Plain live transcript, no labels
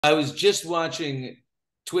I was just watching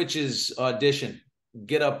tWitch's audition.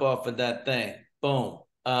 Get up off of that thing. Boom.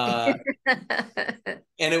 And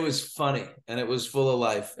it was funny and it was full of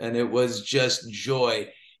life and it was just joy.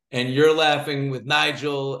 And you're laughing with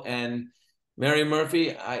Nigel and Mary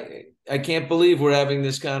Murphy. I can't believe we're having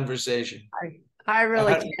this conversation. I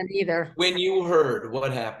really can't either. When you heard,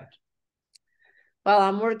 what happened? Well,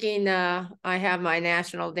 I'm working, I have my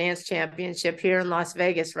national dance championship here in Las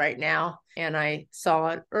Vegas right now. And I saw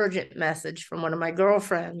an urgent message from one of my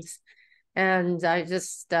girlfriends. And I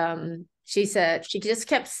just, she said, she just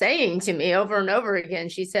kept saying to me over and over again,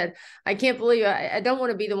 she said, I can't believe I don't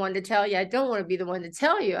want to be the one to tell you. I don't want to be the one to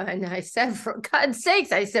tell you. And I said, for God's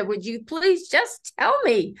sakes, I said, would you please just tell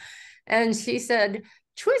me? And she said,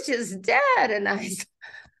 tWitch is dead. And I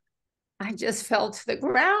just fell to the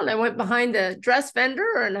ground. I went behind the dress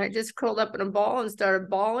vendor and I just curled up in a ball and started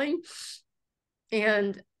bawling.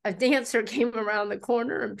 And a dancer came around the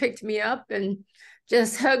corner and picked me up and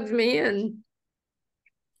just hugged me. And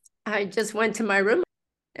I just went to my room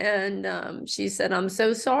and she said, I'm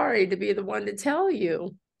so sorry to be the one to tell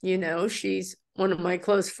you. You know, she's one of my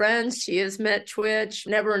close friends. She has met tWitch,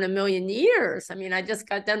 never in a million years. I mean, I just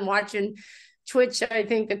got done watching tWitch, I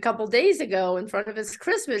think, a couple days ago in front of his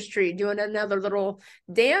Christmas tree, doing another little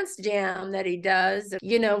dance jam that he does,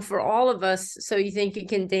 you know, for all of us. So You Think You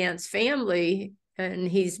Can Dance family. And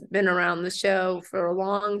he's been around the show for a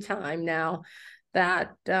long time now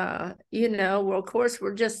that, you know, well, of course,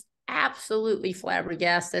 we're just absolutely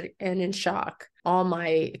flabbergasted and in shock. All my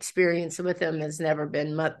experience with him has never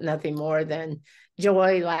been nothing more than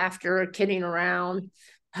joy, laughter, kidding around,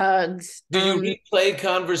 hugs. Do you replay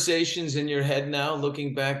conversations in your head now,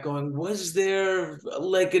 looking back, going, was there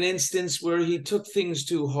like an instance where he took things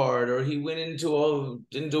too hard, or he went into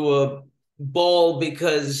a ball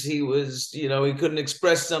because he was, you know, he couldn't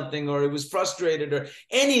express something, or he was frustrated, or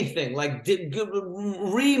anything, like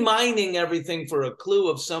reminding everything for a clue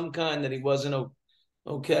of some kind that he wasn't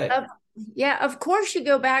okay? Yeah, of course you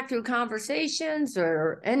go back through conversations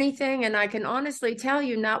or anything. And I can honestly tell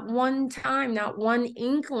you, not one time, not one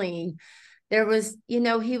inkling. There was, you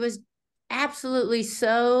know, he was absolutely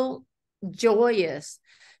so joyous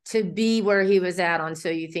to be where he was at on So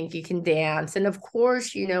You Think You Can Dance. And of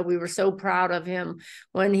course, you know, we were so proud of him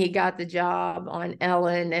when he got the job on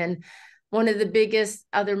Ellen. And one of the biggest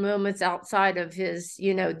other moments outside of his,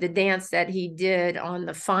 you know, the dance that he did on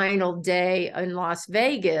the final day in Las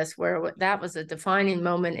Vegas, where that was a defining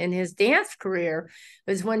moment in his dance career,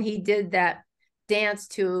 was when he did that dance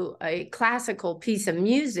to a classical piece of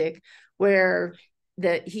music where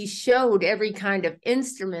he showed every kind of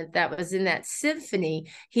instrument that was in that symphony.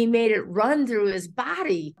 He made it run through his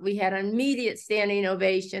body. We had an immediate standing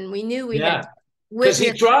ovation. We knew we had because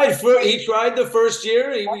he tried the first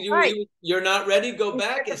year. You're not ready, go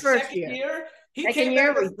back. His second year, he came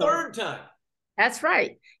back a third time. That's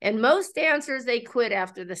right. And most dancers, they quit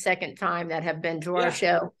after the second time that have been to our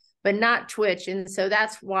show, but not tWitch. And so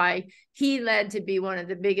that's why he led to be one of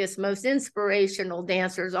the biggest, most inspirational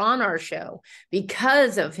dancers on our show,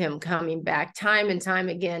 because of him coming back time and time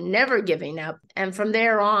again, never giving up. And from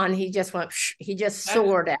there on, he just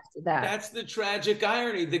soared after that. That's the tragic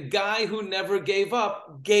irony. The guy who never gave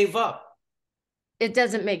up, gave up. It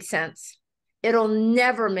doesn't make sense. It'll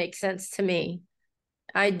never make sense to me.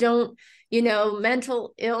 I don't, you know,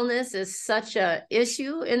 mental illness is such an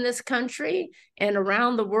issue in this country and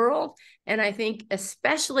around the world. And I think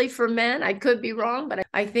especially for men, I could be wrong, but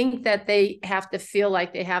I think that they have to feel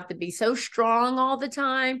like they have to be so strong all the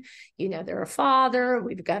time. You know, they're a father,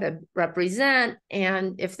 we've got to represent.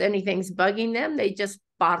 And if anything's bugging them, they just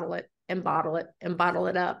bottle it and bottle it and bottle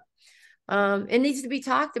it up. It needs to be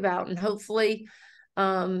talked about, and hopefully,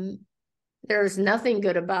 there's nothing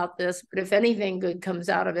good about this, but if anything good comes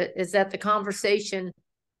out of it, is that the conversation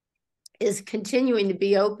is continuing to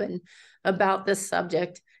be open about this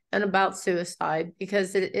subject and about suicide,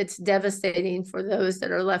 because it's devastating for those that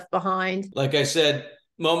are left behind. Like I said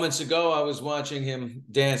moments ago, I was watching him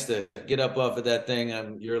dance to Get Up Off of That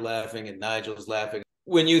Thing. You're laughing and Nigel's laughing.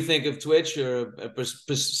 When you think of tWitch or a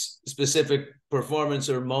specific performance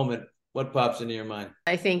or moment, what pops into your mind?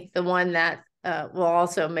 I think the one that will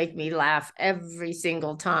also make me laugh every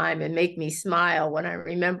single time and make me smile when I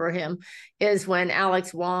remember him is when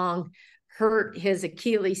Alex Wong hurt his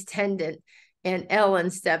Achilles tendon and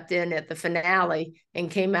Ellen stepped in at the finale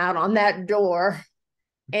and came out on that door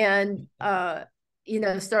and you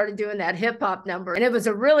know, started doing that hip hop number. And it was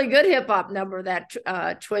a really good hip hop number that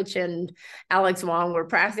tWitch and Alex Wong were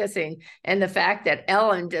practicing. And the fact that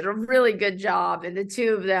Ellen did a really good job, and the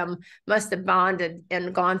two of them must have bonded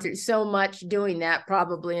and gone through so much doing that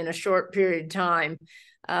probably in a short period of time.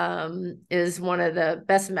 is one of the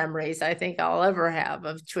best memories I think I'll ever have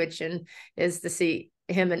of twitching, is to see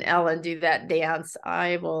him and Ellen do that dance.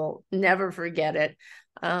 I will never forget it.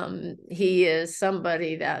 He is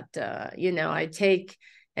somebody that, you know, I take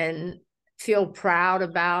and feel proud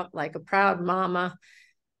about, like a proud mama,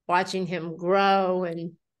 watching him grow.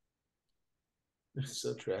 And It's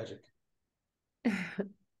so tragic.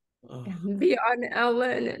 Oh. be on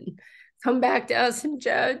Ellen and come back to us and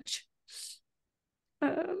Judge.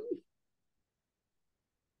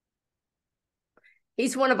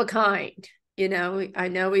 He's one of a kind. You know, I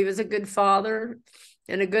know he was a good father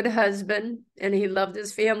and a good husband, and he loved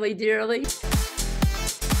his family dearly.